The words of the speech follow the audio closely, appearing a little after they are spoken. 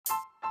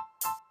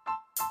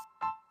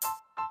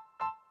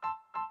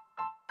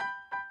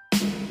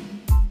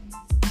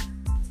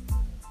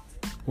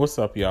What's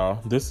up,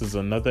 y'all? This is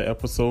another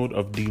episode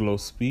of D-Lo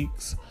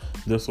Speaks.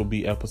 This will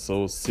be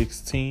episode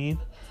 16,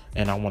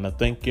 and I want to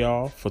thank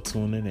y'all for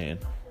tuning in.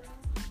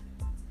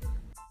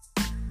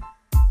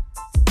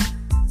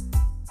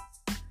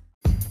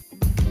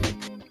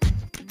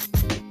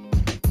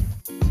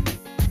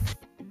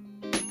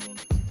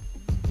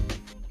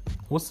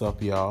 What's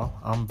up, y'all?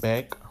 I'm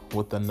back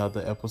with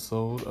another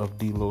episode of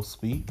D-Lo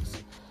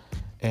Speaks,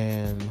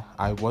 and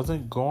I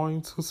wasn't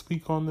going to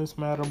speak on this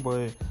matter,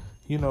 but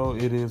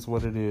it is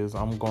what it is.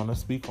 I'm going to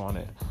speak on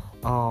it.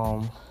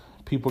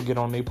 People get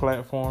on their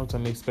platforms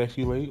and they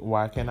speculate.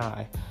 Why can't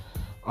I?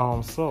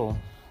 So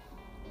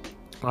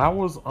I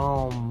was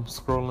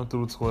scrolling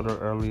through Twitter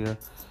earlier,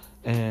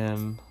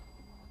 and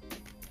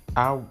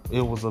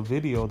it was a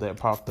video that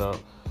popped up,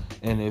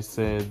 and it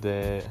said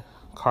that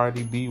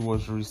Cardi B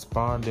was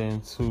responding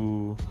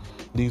to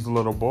these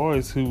little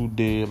boys who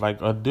did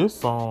like a diss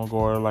song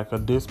or like a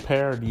diss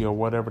parody or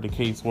whatever the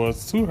case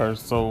was to her.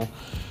 So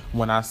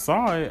when I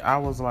saw it, I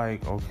was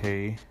like,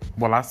 okay.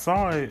 Well, I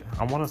saw it,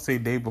 I want to say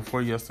day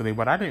before yesterday,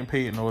 but I didn't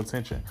pay it no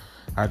attention.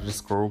 I just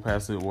scrolled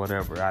past it,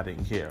 whatever. I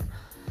didn't care.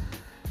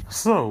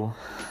 So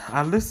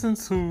I listened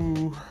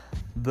to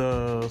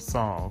the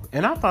song,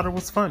 and I thought it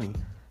was funny.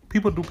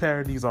 People do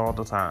parodies all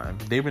the time.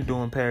 They've been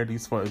doing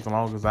parodies for as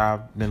long as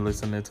I've been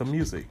listening to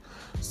music.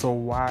 So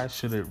why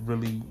should it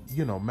really,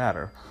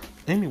 matter?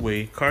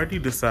 Anyway, Cardi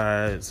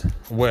decides,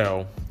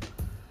 well,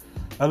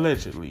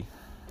 allegedly,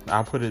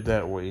 I'll put it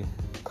that way,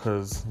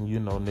 because,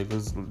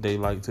 niggas, they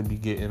like to be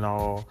getting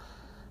all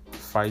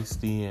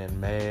feisty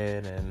and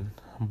mad and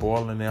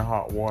boiling in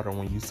hot water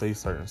when you say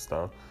certain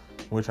stuff,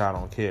 which I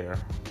don't care.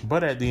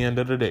 But at the end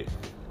of the day,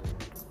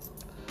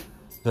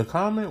 the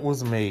comment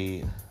was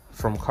made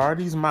from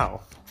Cardi's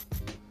mouth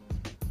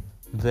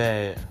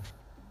that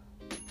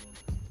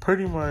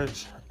pretty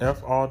much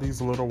F all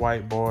these little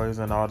white boys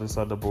and all this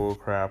other bull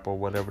crap or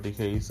whatever the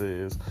case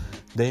is,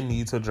 they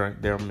need to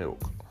drink their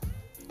milk.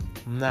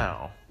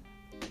 Now,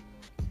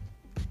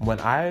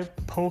 when I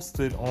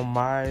posted on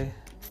my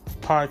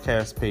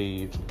podcast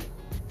page,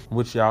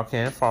 which y'all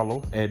can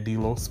follow at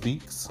D-Lo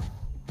Speaks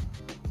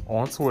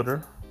on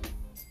Twitter,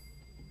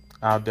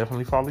 I'll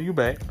definitely follow you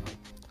back.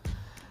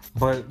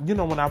 But,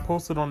 when I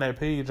posted on that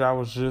page, I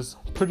was just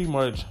pretty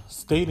much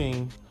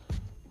stating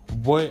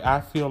what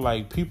I feel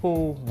like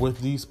people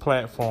with these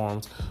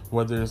platforms,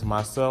 whether it's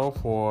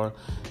myself or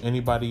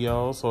anybody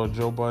else or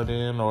Joe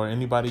Budden or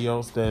anybody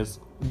else that's,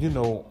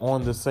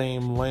 on the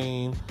same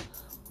lane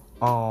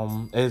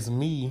as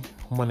me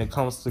when it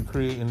comes to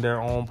creating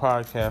their own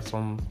podcast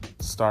from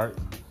start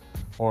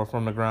or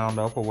from the ground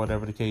up or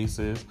whatever the case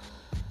is,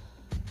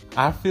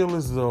 I feel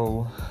as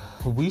though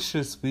we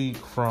should speak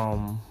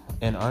from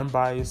an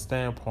unbiased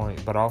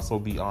standpoint, but also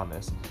be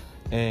honest.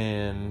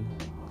 And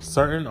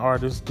certain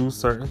artists do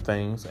certain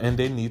things, and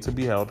they need to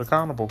be held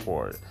accountable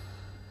for it.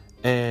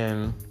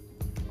 And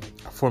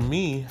for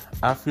me,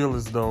 I feel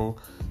as though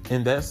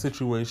in that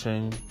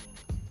situation,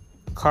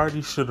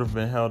 Cardi should have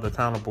been held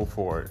accountable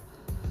for it.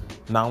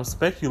 Now, I'm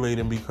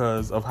speculating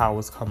because of how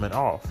it's coming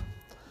off.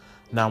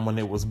 Now, when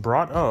it was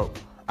brought up,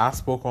 I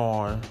spoke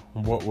on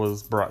what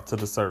was brought to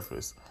the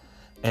surface.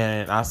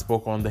 And I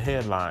spoke on the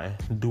headline.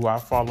 Do I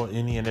follow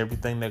any and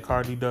everything that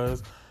Cardi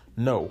does?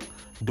 No.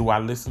 Do I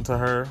listen to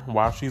her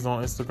while she's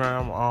on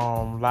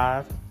Instagram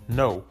live?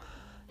 No.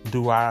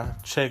 Do I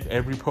check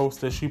every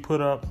post that she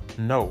put up?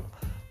 No.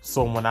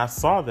 So when I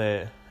saw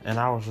that, and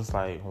I was just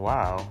like,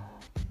 wow,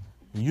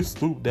 you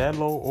stooped that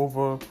low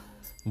over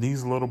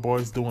these little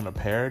boys doing a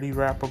parody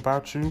rap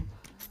about you?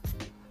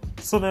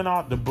 So then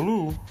out the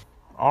blue,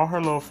 all her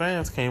little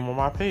fans came on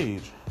my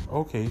page.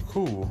 Okay,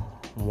 cool.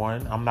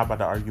 One, I'm not about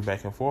to argue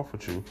back and forth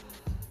with you,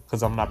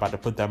 because I'm not about to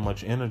put that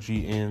much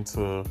energy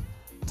into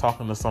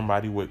talking to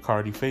somebody with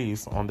Cardi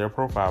face on their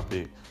profile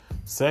pic.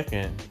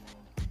 Second,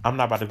 I'm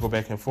not about to go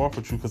back and forth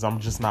with you because I'm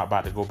just not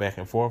about to go back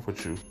and forth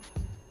with you.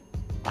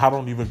 I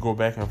don't even go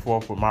back and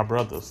forth with my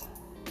brothers.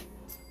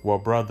 Well,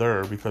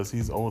 brother, because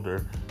he's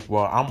older.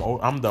 Well,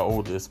 I'm the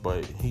oldest,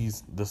 but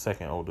he's the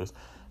second oldest.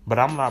 But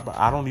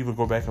I don't even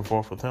go back and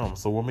forth with him.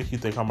 So what makes you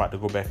think I'm about to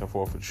go back and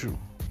forth with you?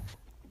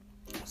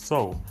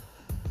 So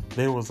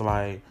they was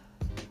like,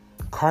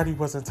 Cardi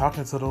wasn't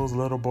talking to those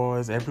little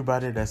boys.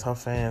 Everybody that's her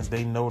fans,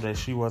 they know that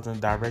she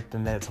wasn't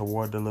directing that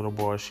toward the little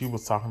boys. She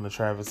was talking to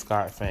Travis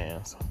Scott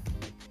fans.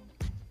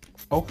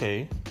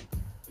 Okay.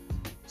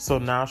 So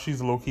now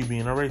she's low-key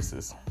being a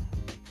racist,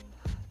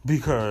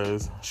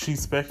 because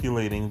she's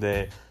speculating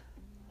that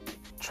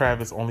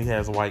Travis only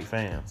has white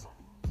fans.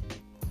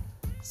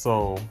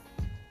 So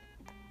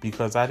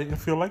because I didn't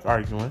feel like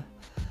arguing,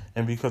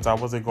 and because I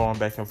wasn't going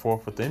back and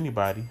forth with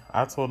anybody,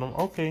 I told them,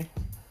 okay,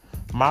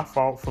 my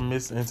fault for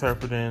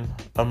misinterpreting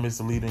a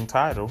misleading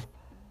title.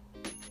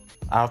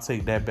 I'll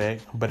take that back,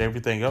 but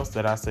everything else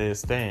that I said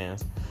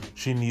stands.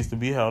 She needs to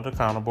be held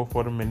accountable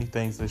for the many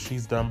things that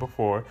she's done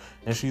before,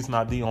 and she's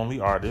not the only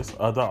artist.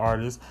 Other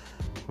artists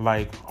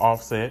like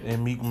Offset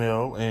and Meek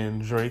Mill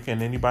and Drake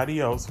and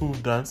anybody else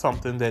who've done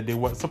something that they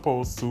weren't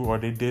supposed to, or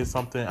they did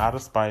something out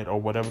of spite,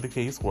 or whatever the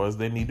case was,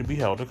 they need to be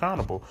held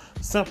accountable.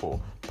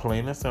 Simple.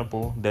 Plain and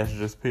simple. That's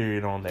just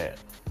period on that.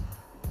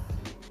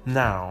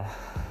 Now,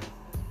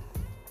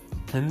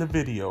 in the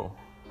video,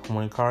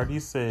 when Cardi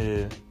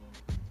said,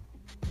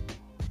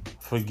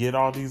 forget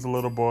all these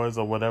little boys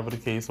or whatever the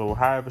case, or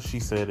however she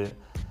said it,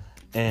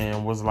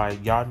 and was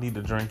like, y'all need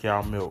to drink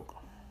y'all milk.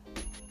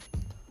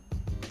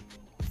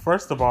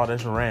 First of all,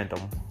 that's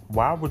random.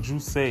 Why would you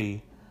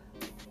say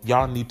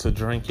y'all need to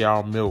drink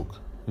y'all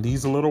milk?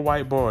 These little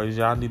white boys,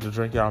 y'all need to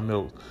drink y'all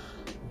milk.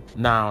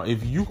 Now,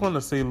 if you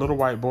gonna say little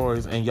white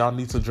boys and y'all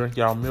need to drink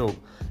y'all milk,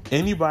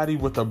 anybody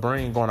with a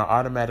brain gonna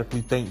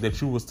automatically think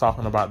that you was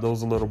talking about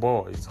those little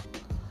boys.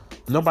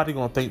 Nobody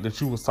gonna think that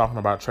you was talking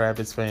about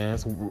Travis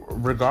fans,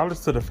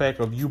 regardless to the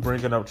fact of you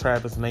bringing up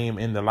Travis' name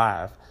in the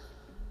live.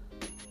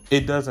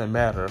 It doesn't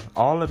matter.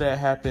 All of that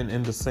happened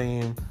at the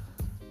same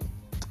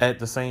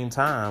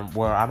time.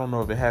 Well, I don't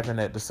know if it happened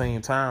at the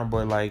same time,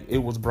 but like it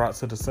was brought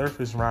to the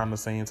surface around the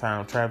same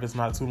time. Travis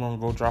not too long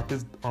ago dropped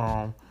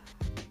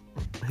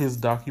his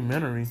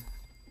documentary,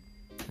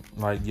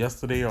 like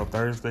yesterday or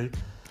Thursday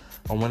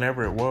or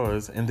whenever it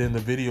was, and then the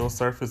video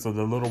surfaced of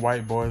the little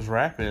white boys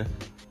rapping.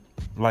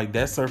 Like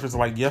that surfaced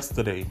like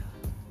yesterday.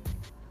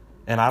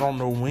 And I don't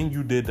know when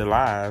you did the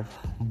live,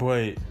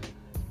 but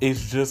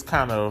it's just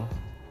kind of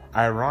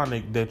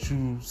ironic that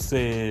you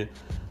said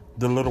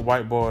the little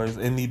white boys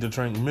and need to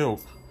drink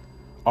milk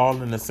all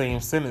in the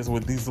same sentence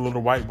with these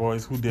little white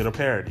boys who did a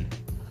parody.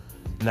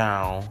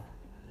 Now,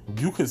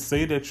 you could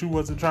say that you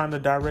wasn't trying to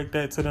direct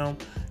that to them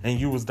and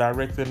you was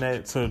directing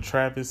that to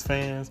Travis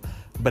fans,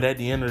 but at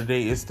the end of the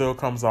day, it still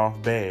comes off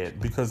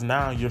bad because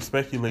now you're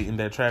speculating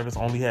that Travis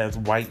only has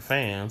white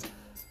fans.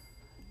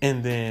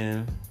 And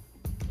then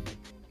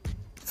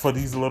for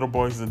these little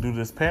boys to do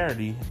this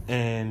parody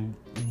and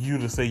you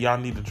to say y'all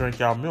need to drink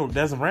y'all milk,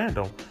 that's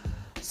random.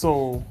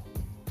 So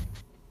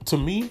to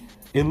me,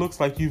 it looks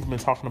like you've been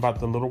talking about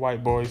the little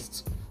white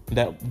boys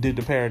that did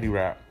the parody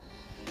rap.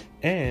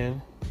 And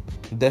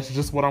that's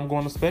just what I'm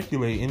going to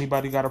speculate.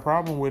 Anybody got a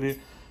problem with it,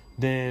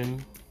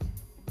 then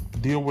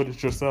deal with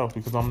it yourself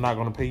because I'm not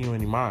going to pay you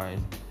any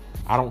mind.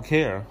 I don't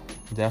care.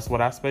 That's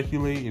what I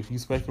speculate. If you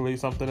speculate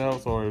something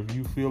else or if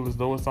you feel as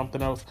though it's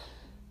something else,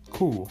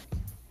 cool.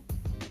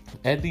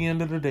 At the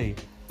end of the day,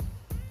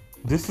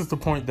 this is the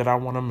point that I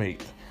want to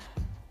make.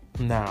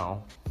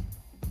 Now,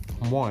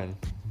 one,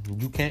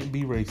 you can't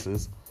be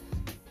racist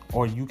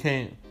or you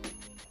can't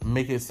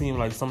make it seem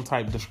like some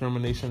type of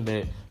discrimination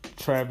that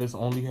Travis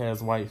only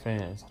has white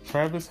fans.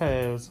 Travis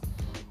has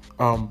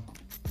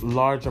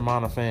large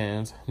amount of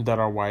fans that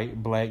are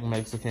white, black,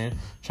 Mexican,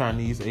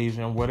 Chinese,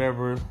 Asian,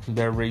 whatever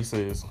their race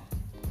is.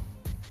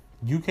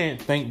 You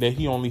can't think that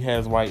he only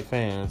has white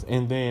fans,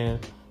 and then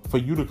for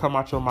you to come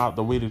out your mouth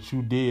the way that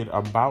you did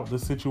about the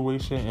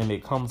situation and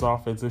it comes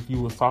off as if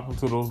you was talking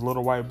to those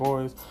little white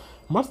boys,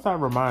 must I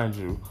remind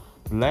you,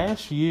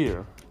 last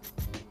year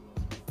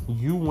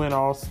you went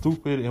all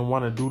stupid and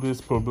want to do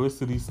this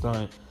publicity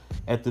stunt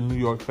at the New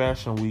York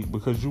Fashion Week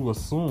because you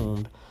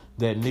assumed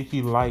that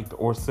Nicki liked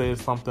or said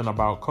something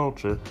about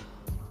culture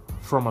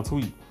from a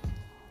tweet.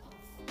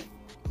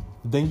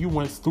 Then you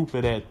went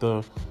stupid at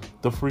the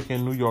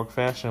freaking New York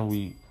Fashion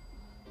Week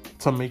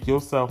to make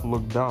yourself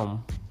look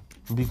dumb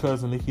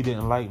because Nicki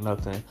didn't like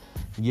nothing.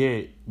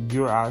 Yet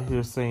you're out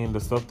here saying the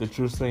stuff that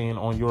you're saying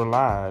on your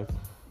live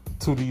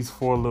to these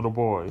 4 little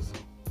boys.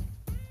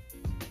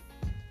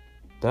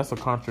 That's a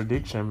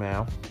contradiction,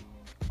 man.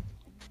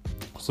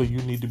 So you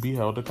need to be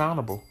held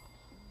accountable.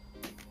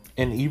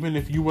 And even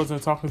if you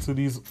wasn't talking to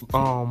these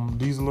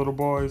little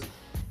boys,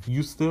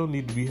 you still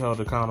need to be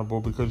held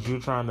accountable because you're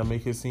trying to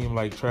make it seem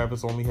like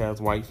Travis only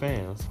has white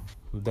fans.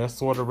 That's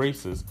sort of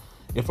racist.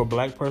 If a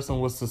black person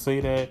was to say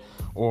that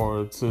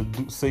or to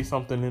say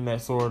something in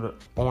that sort of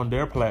on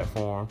their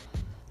platform,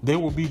 they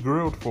will be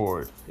grilled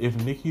for it. If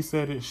Nicki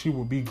said it, she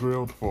would be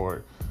grilled for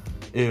it.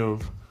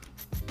 If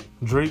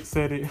Drake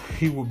said it,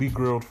 he would be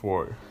grilled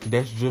for it.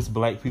 That's just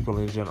black people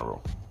in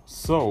general.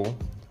 So,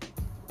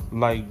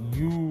 like,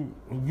 you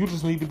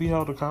just need to be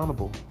held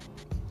accountable.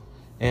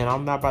 And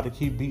I'm not about to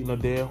keep beating a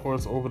dead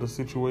horse over the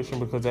situation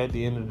because at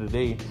the end of the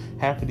day,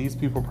 half of these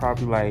people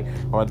probably like,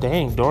 oh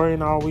dang,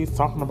 Dorian always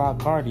talking about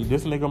Cardi.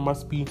 This nigga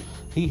must be,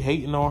 he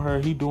hating on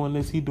her. He doing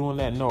this, he doing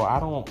that. No, I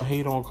don't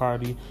hate on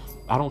Cardi.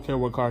 I don't care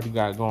what Cardi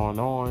got going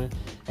on.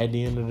 At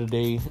the end of the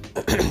day,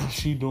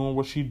 she doing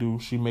what she do.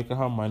 She making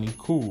her money.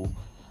 Cool.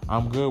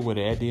 I'm good with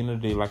it. At the end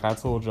of the day, like I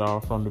told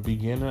y'all from the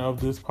beginning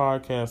of this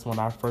podcast when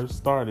I first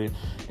started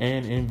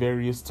and in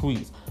various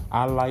tweets,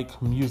 I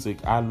like music.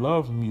 I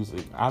love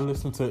music. I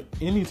listen to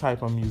any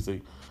type of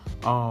music.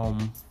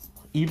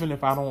 Even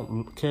if I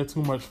don't care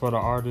too much for the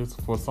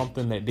artist, for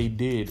something that they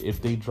did,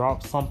 if they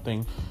drop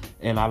something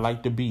and I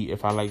like the beat,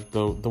 if I like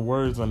the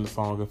words in the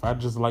song, if I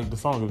just like the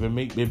song,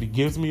 if it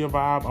gives me a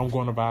vibe, I'm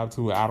going to vibe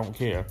to it. I don't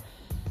care.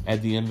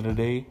 At the end of the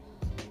day,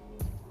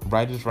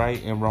 Right is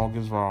right and wrong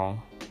is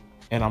wrong.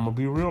 And I'm going to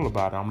be real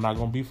about it. I'm not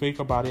going to be fake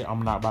about it.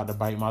 I'm not about to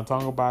bite my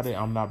tongue about it.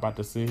 I'm not about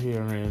to sit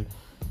here and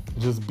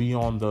just be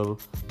on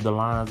the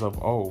lines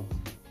of, oh,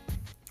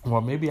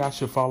 well, maybe I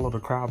should follow the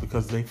crowd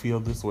because they feel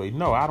this way.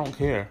 No, I don't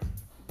care.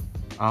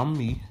 I'm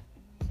me.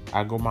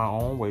 I go my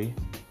own way.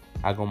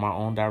 I go my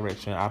own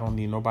direction. I don't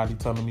need nobody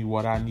telling me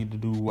what I need to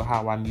do,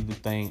 how I need to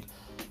think,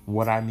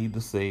 what I need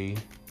to say,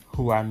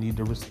 who I need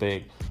to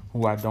respect,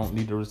 who I don't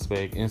need to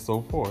respect, and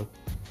so forth.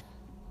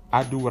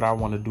 I do what I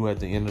want to do at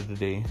the end of the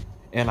day.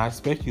 And I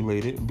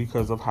speculated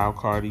because of how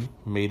Cardi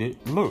made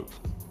it look.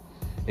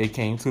 It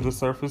came to the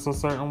surface a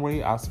certain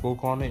way. I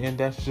spoke on it, and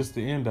that's just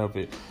the end of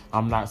it.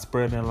 I'm not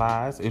spreading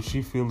lies. If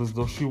she feels as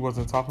though she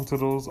wasn't talking to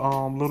those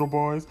little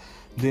boys,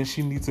 then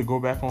she needs to go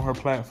back on her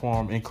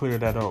platform and clear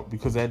that up.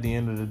 Because at the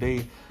end of the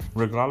day,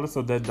 regardless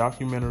of that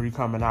documentary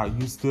coming out,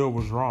 you still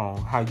was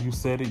wrong. How you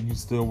said it, you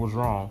still was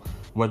wrong.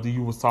 Whether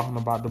you was talking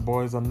about the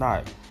boys or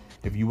not.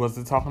 If you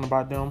wasn't talking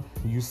about them,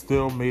 you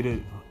still made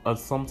it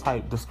some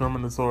type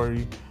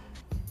discriminatory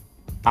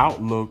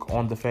outlook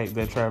on the fact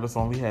that Travis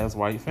only has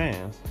white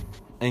fans.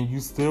 And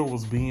you still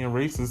was being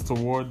racist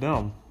toward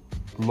them,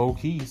 low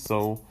key.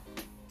 So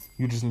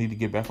you just need to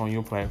get back on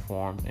your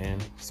platform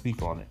and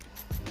speak on it.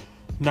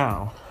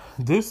 Now,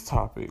 this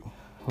topic,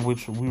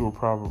 which I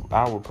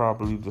will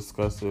probably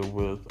discuss it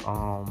with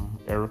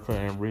Erica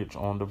and Rich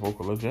on the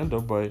Vocal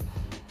Agenda, but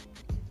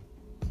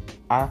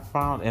I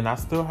found, and I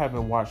still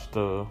haven't watched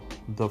the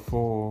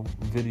full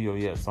video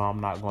yet, so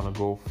I'm not going to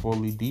go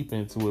fully deep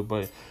into it,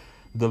 but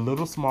the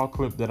little small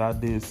clip that I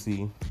did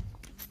see,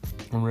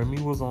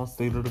 Remy was on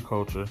State of the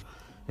Culture,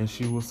 and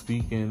she was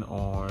speaking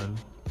on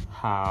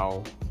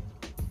how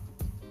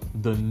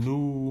the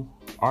new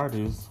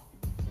artists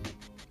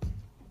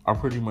are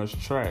pretty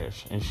much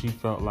trash, and she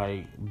felt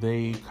like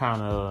they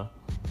kind of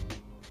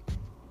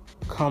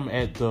come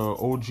at the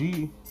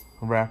OG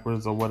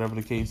rappers or whatever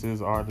the case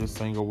is, artist,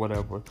 singer,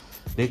 whatever.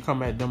 They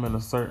come at them in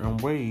a certain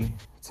way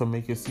to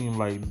make it seem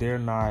like they're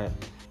not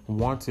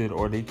wanted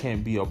or they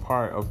can't be a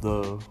part of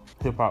the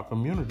hip-hop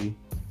community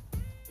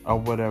or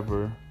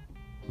whatever,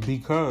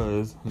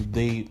 because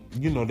they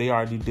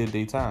already did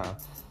their time.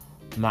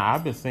 Now,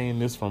 I've been saying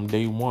this from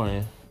day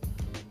one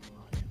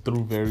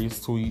through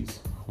various tweets,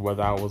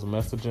 whether I was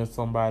messaging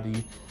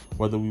somebody,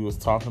 whether we was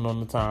talking on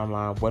the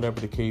timeline,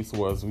 whatever the case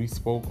was. We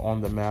spoke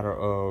on the matter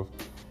of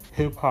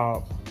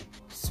hip-hop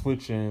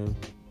switching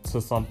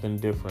to something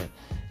different.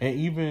 And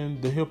even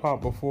the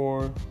hip-hop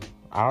before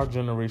our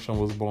generation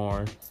was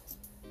born,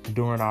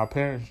 during our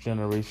parents'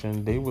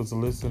 generation, they was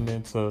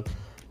listening to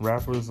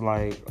rappers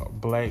like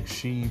Black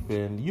Sheep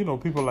and,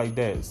 people like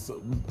that.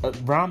 So,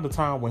 around the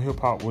time when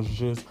hip-hop was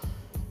just,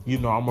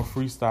 I'm a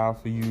freestyle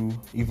for you.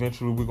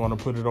 Eventually, we're going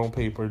to put it on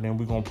paper, and then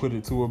we're going to put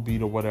it to a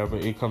beat or whatever.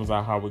 It comes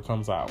out how it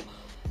comes out.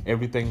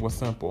 Everything was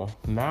simple.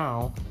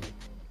 Now,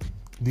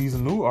 these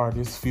new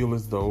artists feel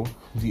as though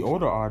the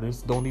older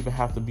artists don't even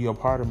have to be a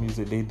part of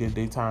music. They did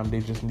their time. They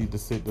just need to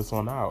sit this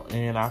one out.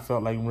 And I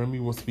felt like Remy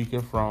was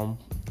speaking from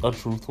a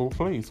truthful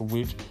place,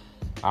 which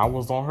I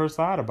was on her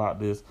side about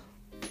this.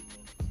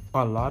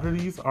 A lot of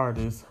these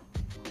artists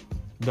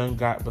done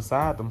got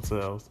beside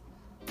themselves,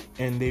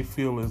 and they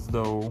feel as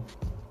though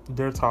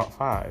they're top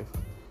 5.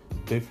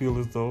 They feel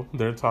as though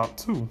they're top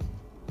 2.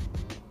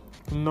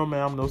 No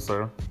ma'am, no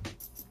sir.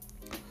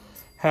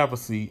 Have a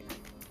seat.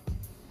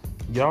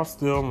 Y'all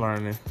still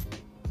learning.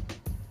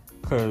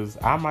 Cause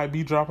I might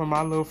be dropping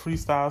my little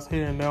freestyles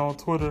here and there on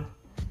Twitter,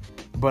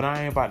 but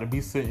I ain't about to be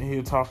sitting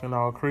here talking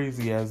all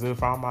crazy as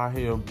if I'm out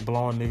here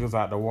blowing niggas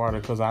out the water,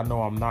 because I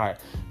know I'm not.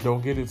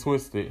 Don't get it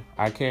twisted.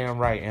 I can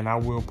write and I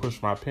will push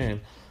my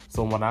pen.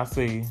 So when I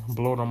say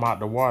blow them out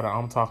the water,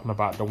 I'm talking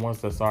about the ones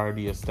that's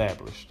already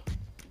established.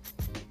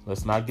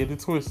 Let's not get it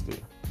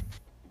twisted.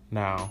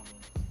 Now,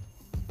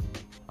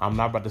 I'm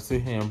not about to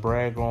sit here and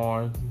brag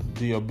on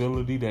the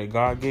ability that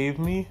God gave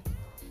me,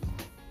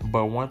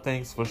 but one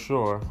thing's for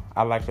sure,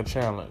 I like a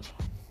challenge.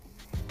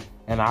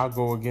 And I'll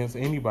go against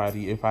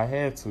anybody if I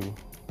had to,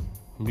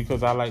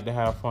 because I like to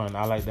have fun.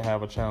 I like to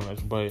have a challenge.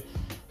 But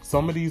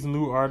some of these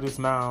new artists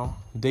now,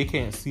 they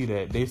can't see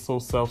that. They so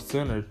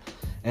self-centered,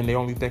 and they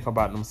only think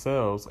about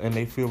themselves, and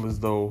they feel as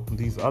though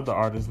these other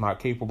artists not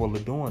capable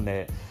of doing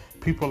that.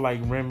 People like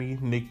Remy,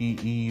 Nicki,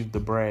 Eve, Da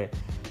Brat,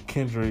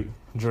 Kendrick,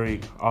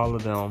 Drake, all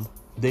of them,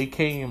 they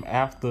came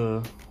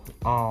after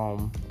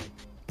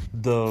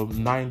the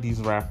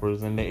 90s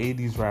rappers and the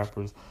 80s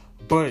rappers,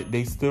 but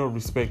they still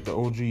respect the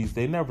OGs.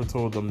 They never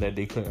told them that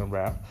they couldn't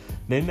rap.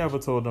 They never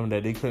told them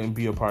that they couldn't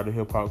be a part of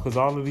hip-hop, because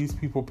all of these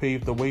people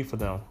paved the way for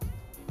them.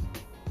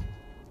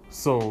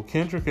 So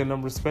Kendrick and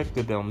them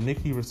respected them.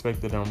 Nicki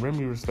respected them.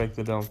 Remy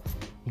respected them.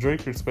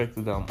 Drake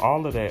respected them.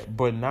 All of that.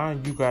 But now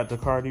you got the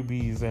Cardi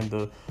B's and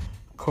the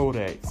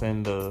Kodaks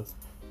and the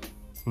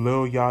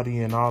Lil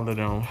Yachty and all of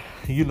them.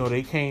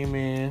 They came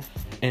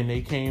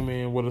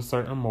in with a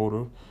certain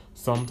motive.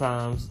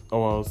 Sometimes,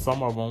 or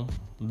some of them,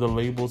 the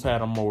labels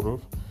had a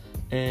motive.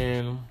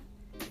 And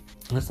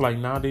it's like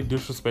now they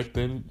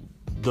disrespecting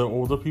the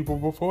older people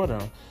before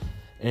them.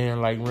 And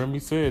like Remy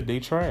said, they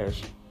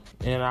trash.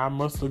 And I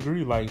must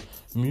agree, like,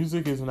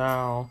 music is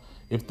now,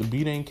 if the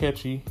beat ain't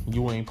catchy,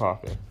 you ain't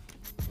popping.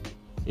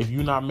 If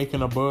you're not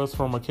making a buzz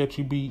from a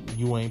catchy beat,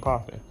 you ain't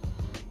popping.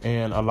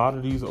 And a lot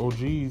of these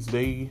OGs,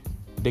 they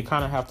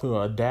kind of have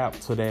to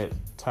adapt to that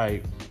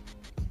type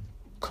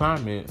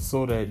climate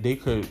so that they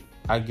could,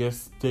 I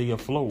guess, stay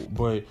afloat.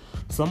 But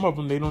some of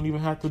them, they don't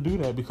even have to do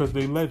that because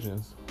they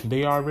legends.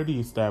 They already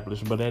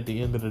established. But at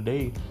the end of the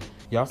day,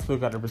 y'all still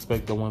got to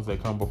respect the ones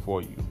that come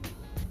before you.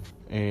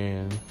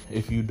 And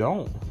if you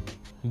don't,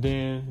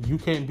 then you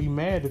can't be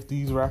mad if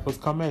these rappers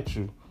come at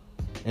you.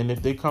 And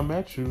if they come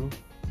at you,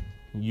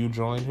 you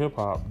join hip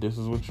hop. This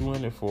is what you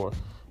in it for.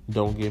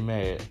 Don't get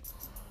mad.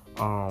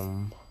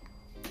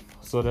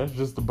 So that's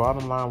just the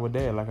bottom line with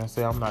that. Like I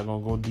said, I'm not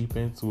gonna go deep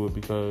into it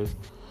because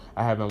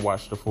I haven't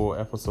watched the full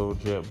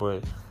episode yet.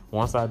 But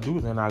once I do,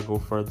 then I go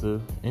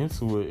further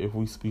into it. If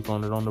we speak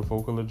on it on the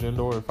Vocal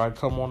Agenda, or if I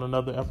come on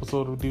another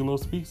episode of D-Lo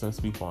Speaks and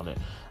speak on it,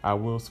 I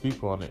will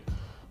speak on it.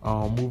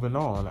 Moving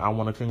on, I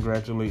want to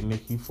congratulate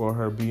Nicki for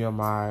her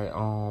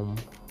BMI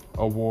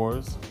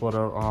awards for the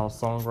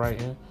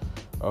songwriting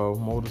of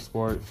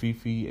Motorsport,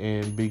 Fifi,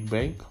 and Big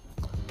Bank.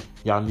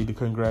 Y'all need to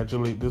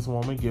congratulate this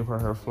woman, give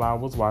her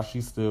flowers while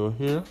she's still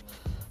here,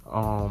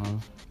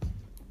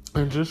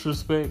 and just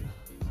respect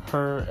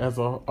her as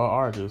a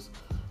artist.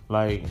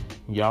 Like,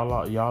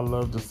 y'all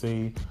love to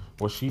say,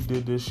 well, she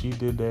did this, she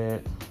did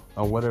that,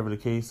 or whatever the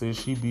case is.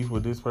 She beefed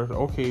with this person.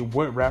 Okay,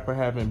 what rapper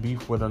haven't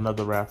beefed with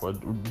another rapper?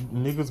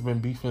 Niggas been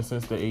beefing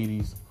since the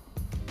 80s.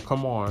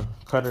 Come on,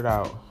 cut it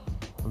out.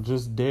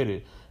 Just did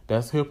it.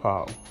 That's hip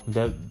hop.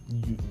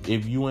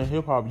 If you in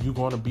hip hop, you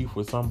gonna beef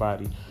with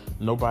somebody.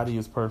 Nobody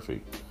is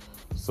perfect.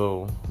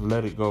 So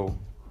let it go.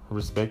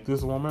 Respect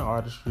this woman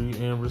artistry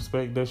and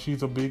respect that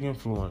she's a big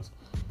influence.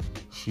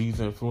 She's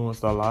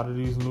influenced a lot of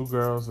these new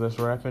girls that's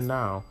rapping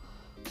now.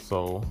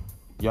 So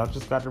y'all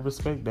just got to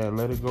respect that.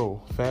 Let it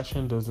go.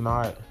 Fashion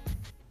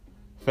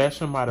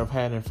might have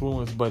had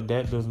influence, but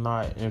that does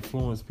not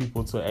influence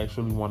people to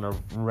actually want to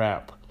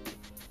rap.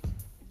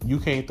 You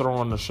can't throw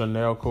on the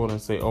Chanel coat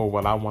and say, oh,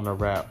 well, I want to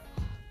rap.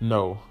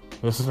 No,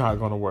 this is not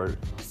going to work.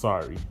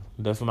 Sorry.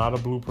 That's not a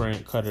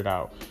blueprint. Cut it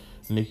out.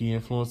 Nicki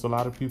influenced a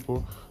lot of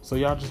people. So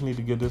y'all just need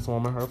to give this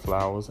woman her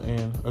flowers.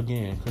 And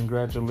again,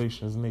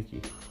 congratulations,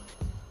 Nicki.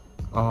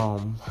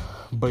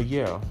 But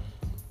yeah,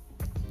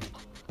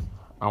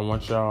 I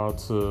want y'all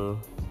to,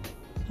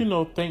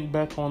 think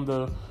back on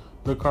the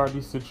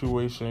Cardi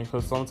situation,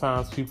 because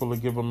sometimes people will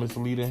give a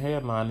misleading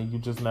headline and you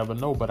just never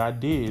know. But I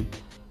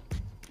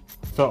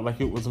felt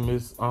like it was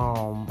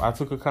I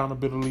took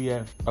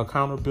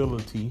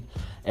accountability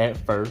at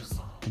first,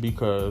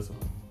 because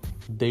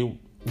they,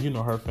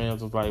 her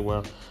fans was like,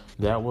 well,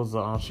 that was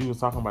she was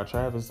talking about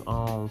Travis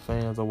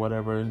fans or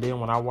whatever. And then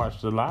when I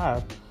watched the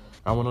live,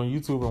 I went on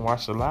YouTube and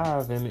watched the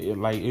live, and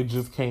it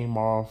just came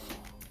off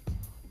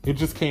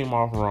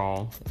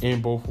wrong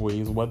in both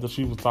ways. Whether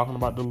she was talking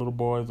about the little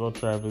boys or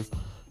Travis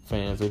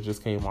fans, it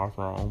just came off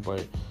wrong.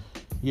 But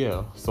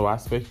yeah, so I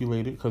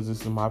speculated because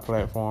this is my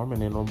platform,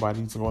 and then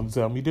nobody's going to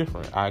tell me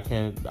different.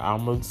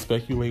 I'm going to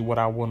speculate what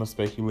I want to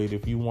speculate.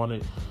 If you want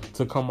it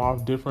to come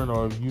off different,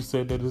 or if you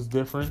said that it's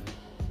different,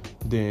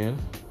 then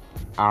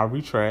I'll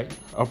retract,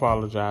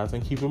 apologize,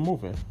 and keep it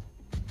moving.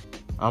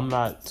 I'm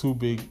not too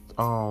big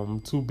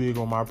on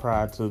my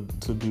pride to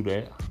do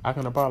that. I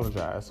can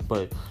apologize,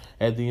 but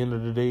at the end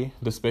of the day,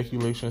 the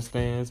speculation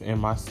stands,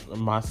 and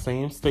my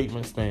same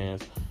statement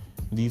stands.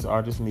 These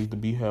artists need to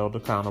be held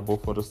accountable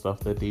for the stuff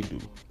that they do.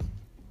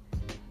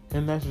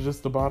 And that's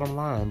just the bottom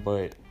line.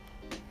 But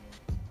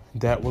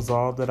that was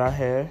all that I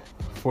had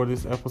for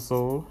this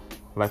episode.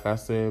 Like I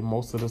said,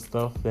 most of the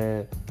stuff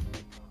that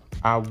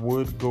I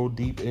would go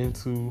deep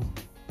into,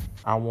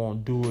 I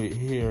won't do it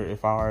here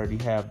if I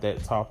already have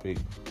that topic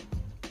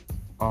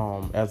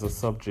as a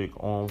subject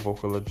on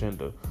Vocal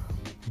Agenda.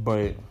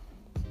 But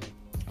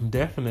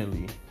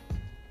definitely,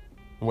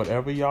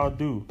 whatever y'all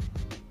do,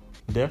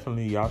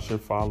 definitely y'all should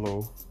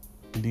follow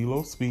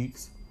D-Lo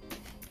Speaks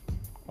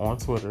on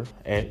Twitter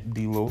at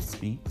D-Lo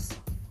Speaks,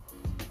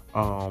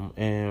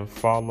 and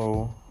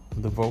follow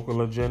the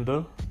Vocal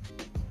Agenda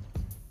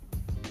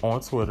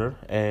on Twitter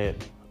at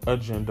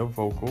Agenda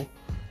Vocal,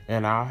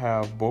 and I'll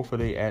have both of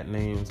their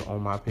 @names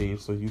on my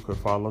page so you can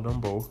follow them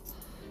both.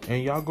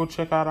 And y'all go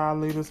check out our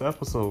latest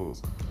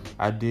episodes.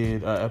 I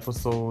did an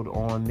episode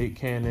on Nick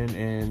Cannon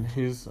and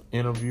his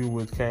interview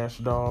with Cash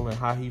Doll, and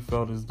how he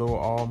felt as though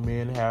all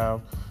men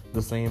have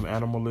the same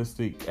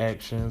animalistic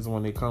actions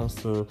when it comes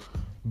to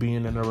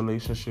being in a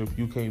relationship.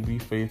 You can't be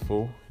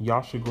faithful.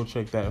 Y'all should go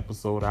check that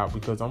episode out,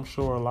 because I'm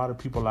sure a lot of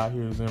people out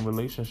here is in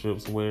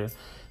relationships where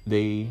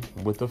they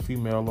with a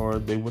female or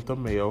they with a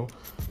male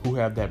who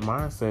have that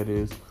mindset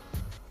is,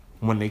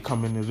 when they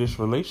come into this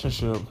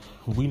relationship,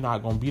 we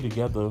not gonna be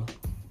together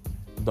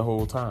the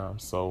whole time.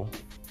 So,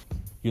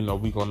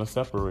 we gonna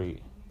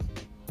separate,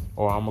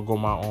 or I'm gonna go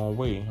my own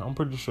way. I'm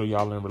pretty sure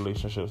y'all in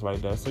relationships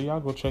like that. So y'all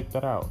go check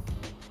that out.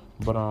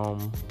 But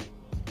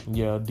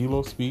yeah,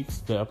 D-Lo Speaks.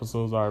 The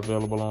episodes are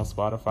available on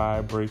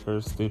Spotify,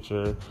 Breaker,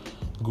 Stitcher,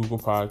 Google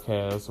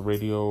Podcasts,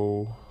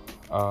 Radio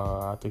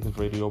I think it's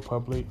Radio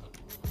Public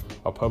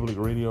or Public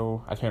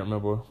Radio. I can't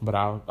remember, but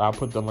I'll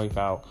put the link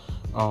out.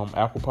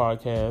 Apple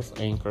Podcasts,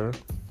 Anchor,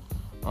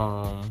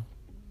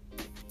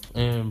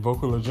 and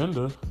Vocal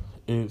Agenda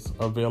is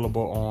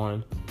available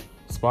on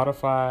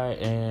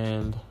Spotify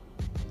and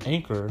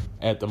Anchor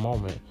at the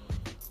moment,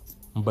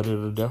 but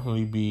it'll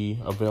definitely be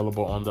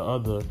available on the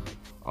other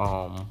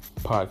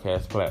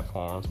podcast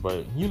platforms.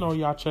 But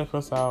y'all check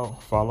us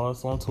out. Follow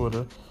us on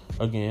Twitter,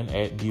 again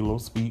at D-Lo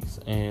Speaks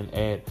and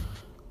at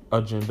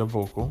Agenda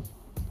Vocal.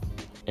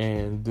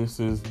 And this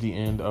is the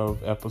end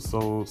of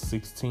episode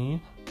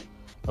 16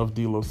 of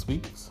D-Lo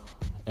Speaks,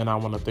 and I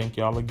want to thank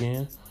y'all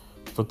again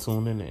for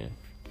tuning in.